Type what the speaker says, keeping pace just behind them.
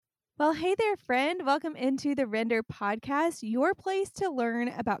Well, hey there, friend. Welcome into the Render Podcast, your place to learn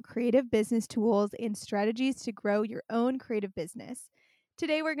about creative business tools and strategies to grow your own creative business.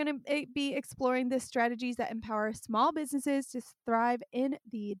 Today, we're going to be exploring the strategies that empower small businesses to thrive in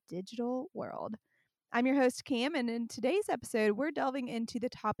the digital world. I'm your host, Cam, and in today's episode, we're delving into the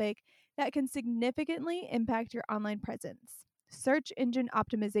topic that can significantly impact your online presence: search engine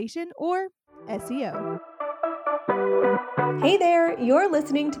optimization, or SEO. Hey there, you're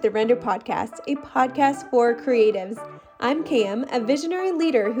listening to the Render Podcast, a podcast for creatives. I'm Cam, a visionary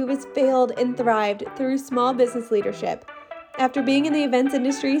leader who has failed and thrived through small business leadership. After being in the events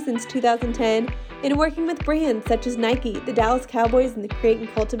industry since 2010 and working with brands such as Nike, the Dallas Cowboys, and the Create and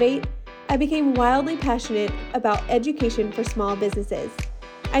Cultivate, I became wildly passionate about education for small businesses.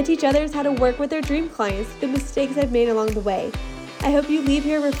 I teach others how to work with their dream clients through the mistakes I've made along the way. I hope you leave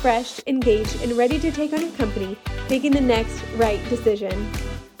here refreshed, engaged, and ready to take on your company, making the next right decision.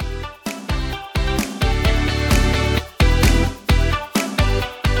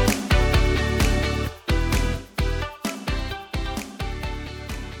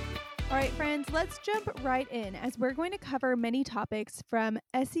 All right, friends, let's jump right in as we're going to cover many topics from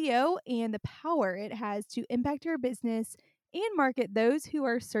SEO and the power it has to impact your business and market those who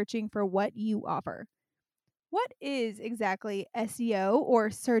are searching for what you offer. What is exactly SEO,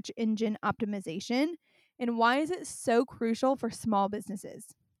 or search engine optimization, and why is it so crucial for small businesses?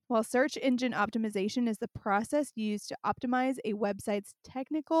 Well, search engine optimization is the process used to optimize a website's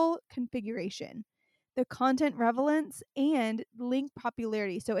technical configuration, the content relevance, and link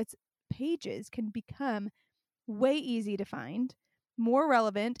popularity so its pages can become way easy to find, more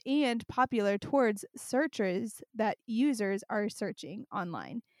relevant, and popular towards searchers that users are searching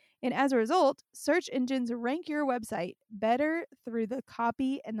online. And as a result, search engines rank your website better through the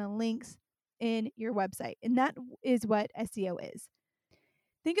copy and the links in your website. And that is what SEO is.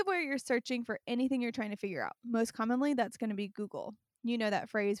 Think of where you're searching for anything you're trying to figure out. Most commonly, that's going to be Google. You know that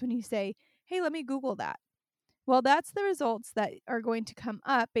phrase when you say, hey, let me Google that. Well, that's the results that are going to come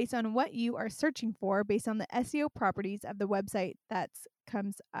up based on what you are searching for, based on the SEO properties of the website that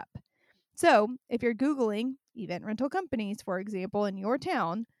comes up. So, if you're Googling event rental companies, for example, in your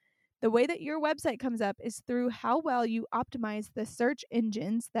town, the way that your website comes up is through how well you optimize the search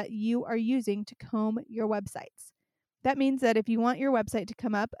engines that you are using to comb your websites. That means that if you want your website to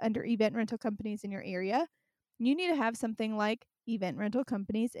come up under event rental companies in your area, you need to have something like event rental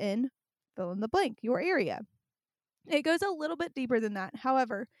companies in fill in the blank, your area. It goes a little bit deeper than that.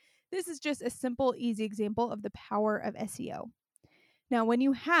 However, this is just a simple, easy example of the power of SEO. Now, when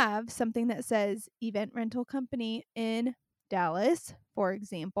you have something that says event rental company in Dallas, for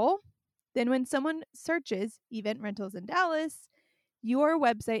example, then when someone searches event rentals in Dallas, your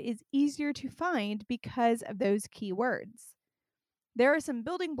website is easier to find because of those keywords. There are some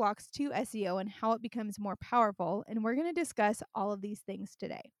building blocks to SEO and how it becomes more powerful, and we're going to discuss all of these things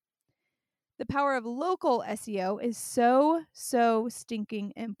today. The power of local SEO is so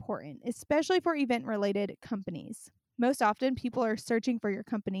stinking important, especially for event-related companies. Most often, people are searching for your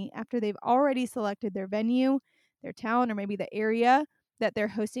company after they've already selected their venue, their town, or maybe the area that they're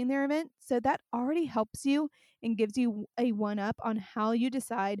hosting their event. So that already helps you and gives you a one-up on how you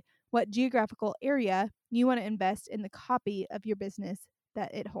decide what geographical area you want to invest in the copy of your business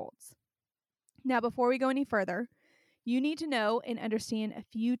that it holds. Now, before we go any further, you need to know and understand a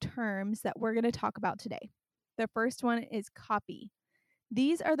few terms that we're going to talk about today. The first one is copy.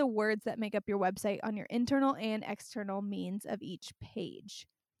 These are the words that make up your website on your internal and external means of each page.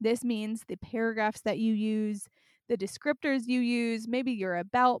 This means the paragraphs that you use, the descriptors you use, maybe your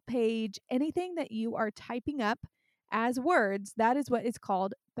about page, anything that you are typing up as words, that is what is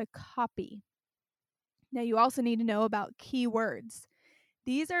called the copy. Now, you also need to know about keywords.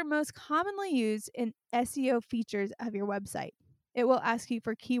 These are most commonly used in SEO features of your website. It will ask you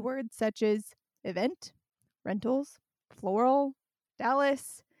for keywords such as event, rentals, floral,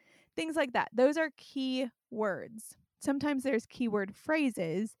 Dallas, things like that. Those are key words. Sometimes there's keyword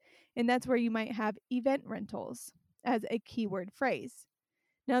phrases, and that's where you might have event rentals as a keyword phrase.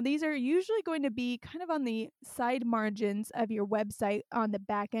 Now, these are usually going to be kind of on the side margins of your website on the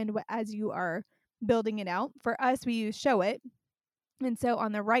back end as you are building it out. For us, we use Show It. And so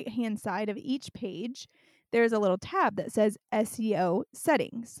on the right-hand side of each page, there's a little tab that says SEO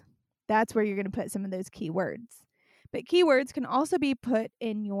settings. That's where you're going to put some of those keywords. But keywords can also be put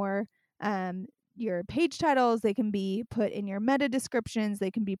in your page titles. They can be put in your meta descriptions.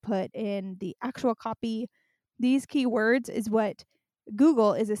 They can be put in the actual copy. These keywords is what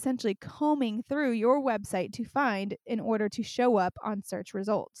Google is essentially combing through your website to find in order to show up on search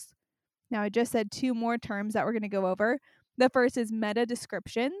results. Now, I just said two more terms that we're going to go over. The first is meta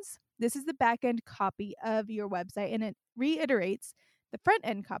descriptions. This is the back end copy of your website, and it reiterates the front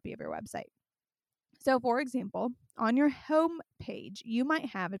end copy of your website. So, for example, on your home page, you might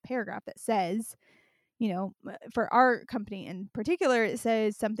have a paragraph that says, for our company in particular, it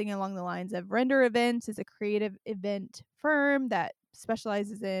says something along the lines of Render Events is a creative event firm that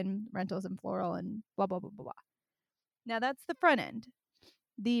specializes in rentals and floral and blah, blah, blah, blah, blah. Now, that's the front end.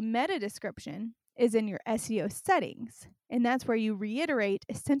 The meta description is in your SEO settings, and that's where you reiterate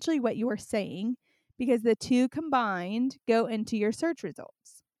essentially what you are saying because the two combined go into your search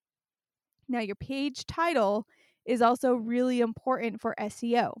results. Now, your page title is also really important for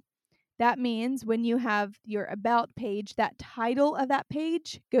SEO. That means when you have your about page, that title of that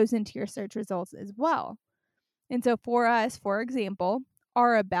page goes into your search results as well. And so for us, for example,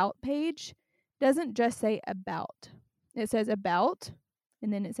 our about page doesn't just say about. It says about,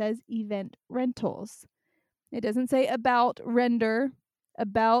 and then it says event rentals. It doesn't say about render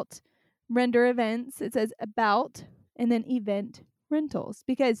events. It says about, and then event rentals,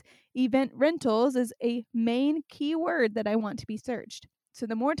 because event rentals is a main keyword that I want to be searched. So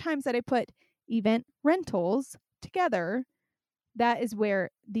the more times that I put event rentals together, that is where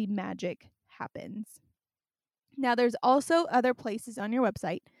the magic happens. Now, there's also other places on your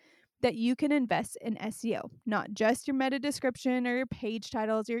website that you can invest in SEO, not just your meta description or your page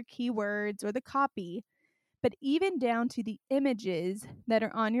titles or your keywords or the copy, but even down to the images that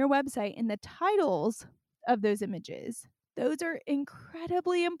are on your website and the titles of those images. Those are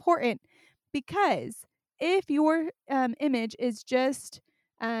incredibly important because if your image is just,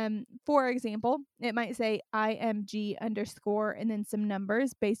 for example, it might say IMG underscore and then some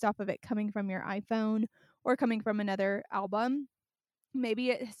numbers based off of it coming from your iPhone or coming from another album.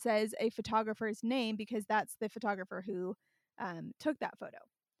 Maybe it says a photographer's name because that's the photographer who took that photo.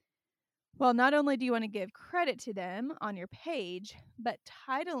 Well, not only do you want to give credit to them on your page, but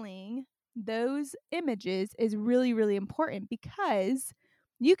titling those images is really, really important because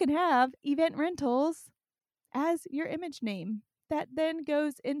you can have event rentals as your image name. That then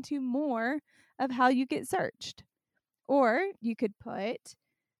goes into more of how you get searched. Or you could put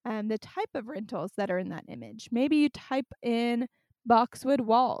the type of rentals that are in that image. Maybe you type in boxwood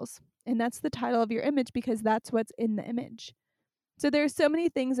walls, and that's the title of your image because that's what's in the image. So there's so many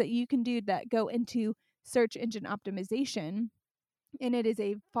things that you can do that go into search engine optimization, and it is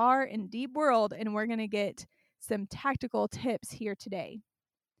a far and deep world, and we're going to get some tactical tips here today.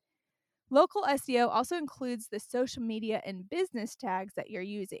 Local SEO also includes the social media and business tags that you're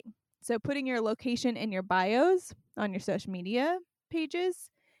using. So putting your location in your bios on your social media pages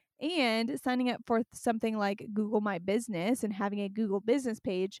and signing up for something like Google My Business and having a Google business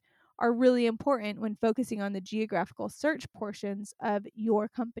page are really important when focusing on the geographical search portions of your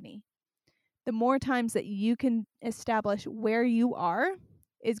company. The more times that you can establish where you are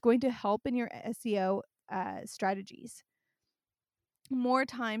is going to help in your SEO strategies. More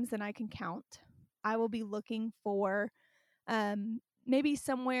times than I can count, I will be looking for maybe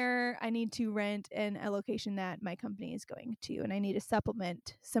somewhere I need to rent in a location that my company is going to, and I need to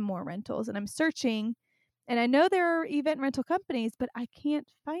supplement some more rentals. And I'm searching, and I know there are event rental companies, but I can't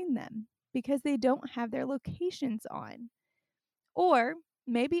find them because they don't have their locations on. Or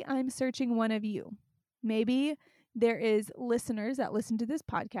maybe I'm searching one of you. Maybe there is listeners that listen to this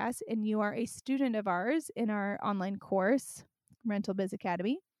podcast, and you are a student of ours in our online course, Rental Biz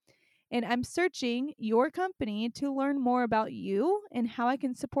Academy. And I'm searching your company to learn more about you and how I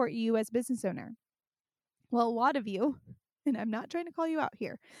can support you as business owner. Well, a lot of you, and I'm not trying to call you out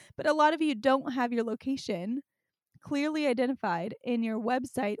here, but a lot of you don't have your location clearly identified in your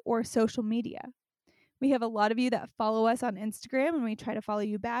website or social media. We have a lot of you that follow us on Instagram, and we try to follow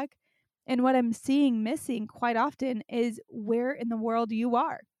you back. And what I'm seeing missing quite often is where in the world you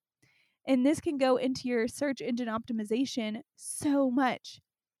are. And this can go into your search engine optimization so much,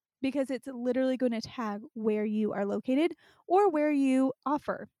 because it's literally going to tag where you are located or where you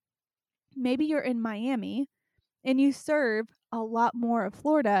offer. Maybe you're in Miami and you serve a lot more of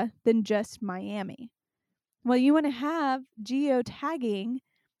Florida than just Miami. Well, you want to have geo tagging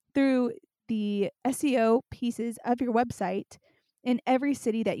through the SEO pieces of your website in every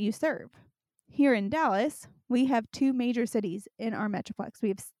city that you serve. Here in Dallas, we have two major cities in our Metroplex. We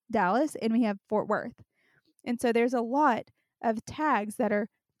have Dallas and we have Fort Worth. And so there's a lot of tags that are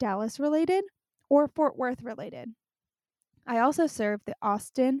Dallas related or Fort Worth related. I also serve the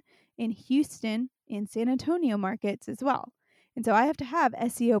Austin and Houston and San Antonio markets as well. And so I have to have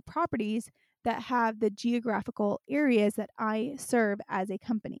SEO properties that have the geographical areas that I serve as a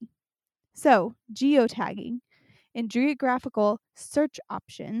company. So geotagging and geographical search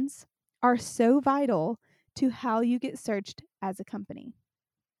options are so vital to how you get searched as a company.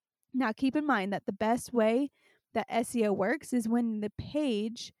 Now, keep in mind that the best way that SEO works is when the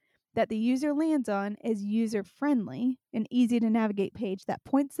page that the user lands on is user-friendly, an easy to navigate page that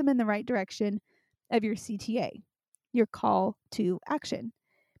points them in the right direction of your CTA, your call to action,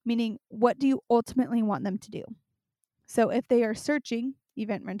 meaning what do you ultimately want them to do? So if they are searching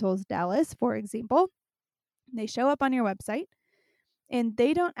Event Rentals Dallas, for example, they show up on your website and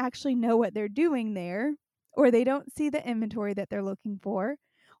they don't actually know what they're doing there, or they don't see the inventory that they're looking for,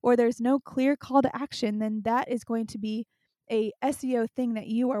 or there's no clear call to action, then that is going to be a SEO thing that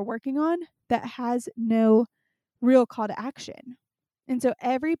you are working on that has no real call to action. And so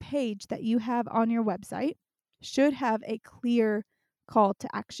every page that you have on your website should have a clear call to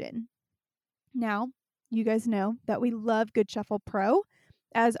action. Now, you guys know that we love Good Shuffle Pro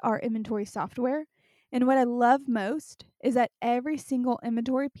as our inventory software. And what I love most is that every single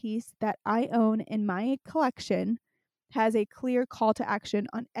inventory piece that I own in my collection has a clear call to action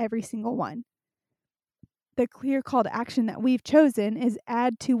on every single one. The clear call to action that we've chosen is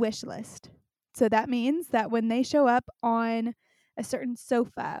add to wish list. So that means that when they show up on a certain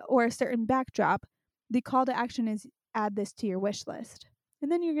sofa or a certain backdrop, the call to action is add this to your wish list. And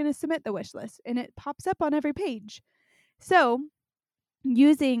then you're going to submit the wish list and it pops up on every page. So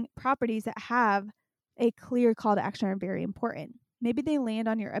using properties that have a clear call to action are very important. Maybe they land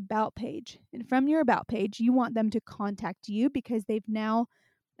on your about page, and from your about page, you want them to contact you because they've now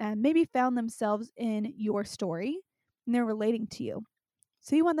maybe found themselves in your story and they're relating to you.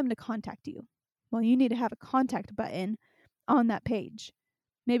 So you want them to contact you. Well, you need to have a contact button on that page.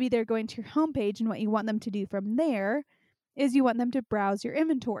 Maybe they're going to your homepage, and what you want them to do from there is you want them to browse your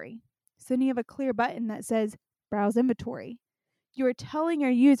inventory. So then you have a clear button that says browse inventory. You're telling your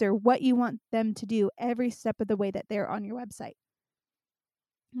user what you want them to do every step of the way that they're on your website.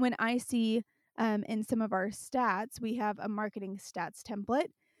 When I see in some of our stats, we have a marketing stats template.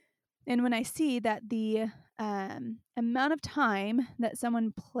 And when I see that the amount of time that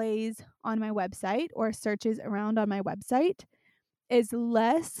someone plays on my website or searches around on my website is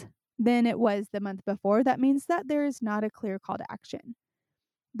less than it was the month before, that means that there is not a clear call to action.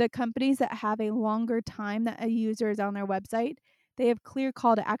 The companies that have a longer time that a user is on their website, they have clear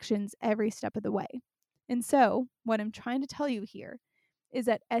call to actions every step of the way. And so, what I'm trying to tell you here is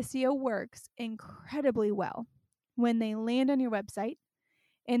that SEO works incredibly well when they land on your website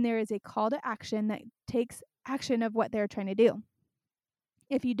and there is a call to action that takes action of what they're trying to do.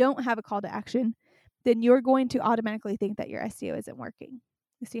 If you don't have a call to action, then you're going to automatically think that your SEO isn't working.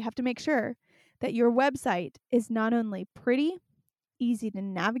 So you have to make sure that your website is not only pretty, easy to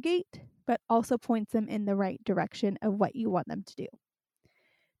navigate, but also points them in the right direction of what you want them to do.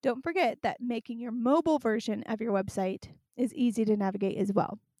 Don't forget that making your mobile version of your website is easy to navigate as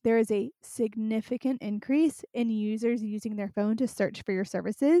well. There is a significant increase in users using their phone to search for your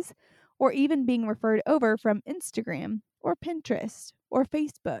services, or even being referred over from Instagram or Pinterest or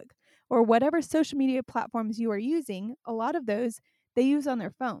Facebook or whatever social media platforms you are using. A lot of those they use on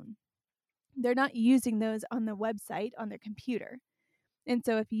their phone. They're not using those on the website on their computer. And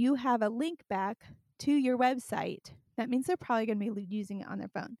so if you have a link back to your website, that means they're probably going to be using it on their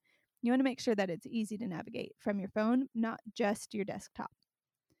phone. You want to make sure that it's easy to navigate from your phone, not just your desktop.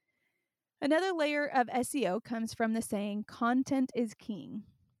 Another layer of SEO comes from the saying, content is king.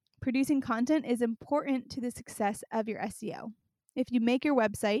 Producing content is important to the success of your SEO. If you make your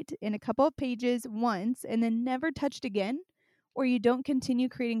website in a couple of pages once and then never touched again, or you don't continue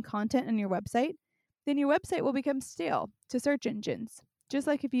creating content on your website, then your website will become stale to search engines. Just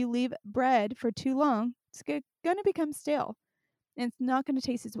like if you leave bread for too long, it's going to become stale and it's not going to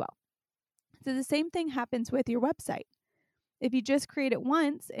taste as well. So the same thing happens with your website. If you just create it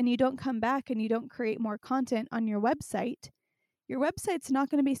once and you don't come back and you don't create more content on your website's not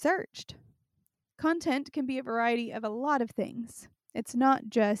going to be searched. Content can be a variety of a lot of things. It's not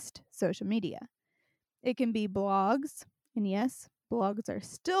just social media. It can be blogs, and yes, blogs are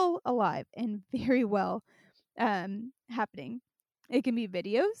still alive and very well happening. It can be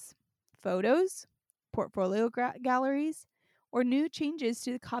videos, photos, portfolio galleries, or new changes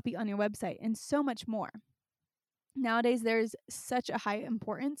to the copy on your website, and so much more. Nowadays, there's such a high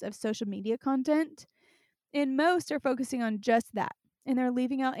importance of social media content, and most are focusing on just that, and they're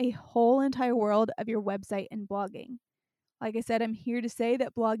leaving out a whole entire world of your website and blogging. Like I said, I'm here to say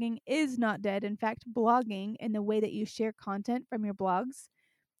that blogging is not dead. In fact, blogging and the way that you share content from your blogs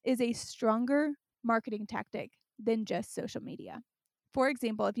is a stronger marketing tactic than just social media. For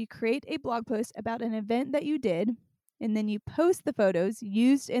example, if you create a blog post about an event that you did, and then you post the photos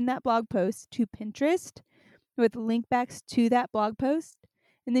used in that blog post to Pinterest with link backs to that blog post,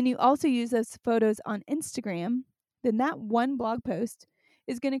 and then you also use those photos on Instagram, then that one blog post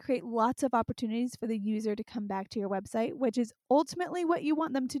is going to create lots of opportunities for the user to come back to your website, which is ultimately what you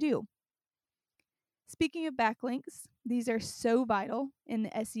want them to do. Speaking of backlinks, these are so vital in the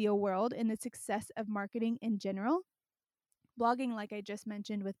SEO world and the success of marketing in general. Blogging, like I just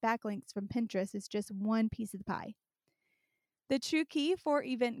mentioned with backlinks from Pinterest, is just one piece of the pie. The true key for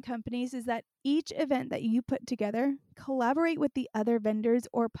event companies is that each event that you put together, collaborate with the other vendors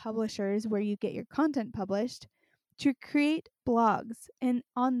or publishers where you get your content published to create blogs and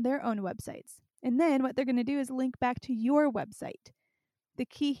on their own websites. And then what they're going to do is link back to your website. The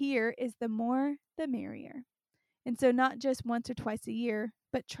key here is the more, the merrier. And so not just once or twice a year,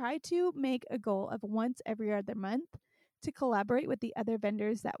 but try to make a goal of once every other month to collaborate with the other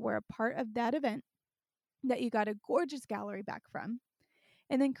vendors that were a part of that event that you got a gorgeous gallery back from.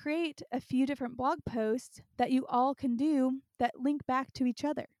 And then create a few different blog posts that you all can do that link back to each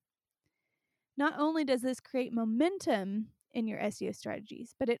other. Not only does this create momentum in your SEO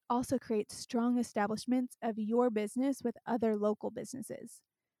strategies, but it also creates strong establishments of your business with other local businesses.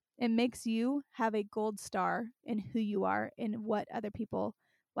 It makes you have a gold star in who you are and what other people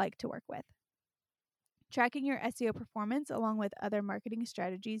like to work with. Tracking your SEO performance along with other marketing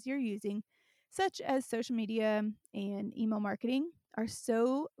strategies you're using, such as social media and email marketing, are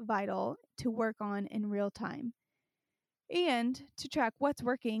so vital to work on in real time and to track what's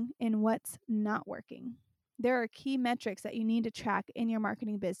working and what's not working. There are key metrics that you need to track in your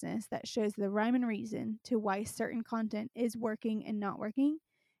marketing business that shows the rhyme and reason to why certain content is working and not working,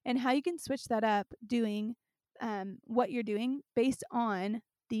 and how you can switch that up doing what you're doing based on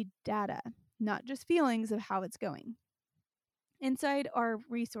the data, not just feelings of how it's going. Inside our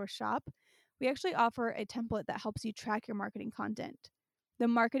resource shop, we actually offer a template that helps you track your marketing content. The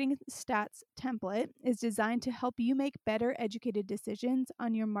marketing stats template is designed to help you make better educated decisions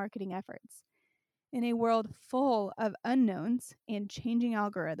on your marketing efforts. In a world full of unknowns and changing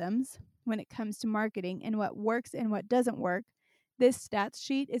algorithms when it comes to marketing and what works and what doesn't work, this stats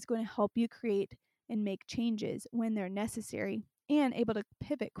sheet is going to help you create and make changes when they're necessary and able to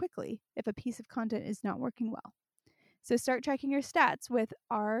pivot quickly if a piece of content is not working well. So start tracking your stats with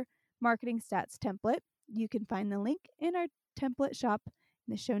our marketing stats template. You can find the link in our template shop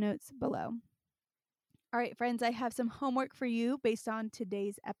in the show notes below. All right, friends, I have some homework for you based on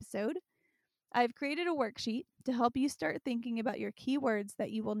today's episode. I've created a worksheet to help you start thinking about your keywords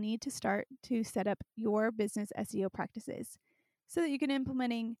that you will need to start to set up your business SEO practices so that you can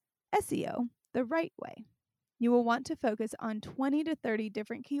implementing SEO the right way. You will want to focus on 20 to 30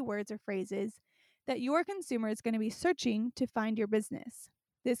 different keywords or phrases that your consumer is going to be searching to find your business.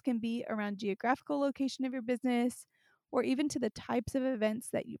 This can be around geographical location of your business, or even to the types of events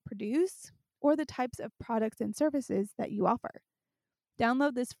that you produce, or the types of products and services that you offer.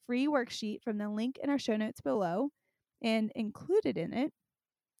 Download this free worksheet from the link in our show notes below, and included in it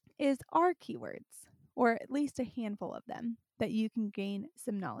is our keywords, or at least a handful of them that you can gain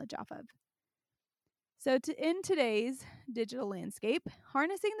some knowledge off of. So in today's digital landscape,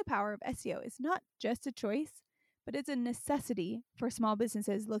 harnessing the power of SEO is not just a choice, but it's a necessity for small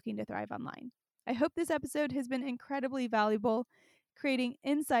businesses looking to thrive online. I hope this episode has been incredibly valuable, creating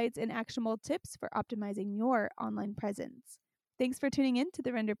insights and actionable tips for optimizing your online presence. Thanks for tuning in to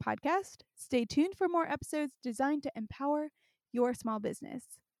the Render Podcast. Stay tuned for more episodes designed to empower your small business.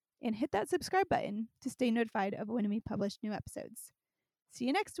 And hit that subscribe button to stay notified of when we publish new episodes. See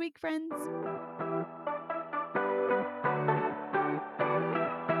you next week, friends.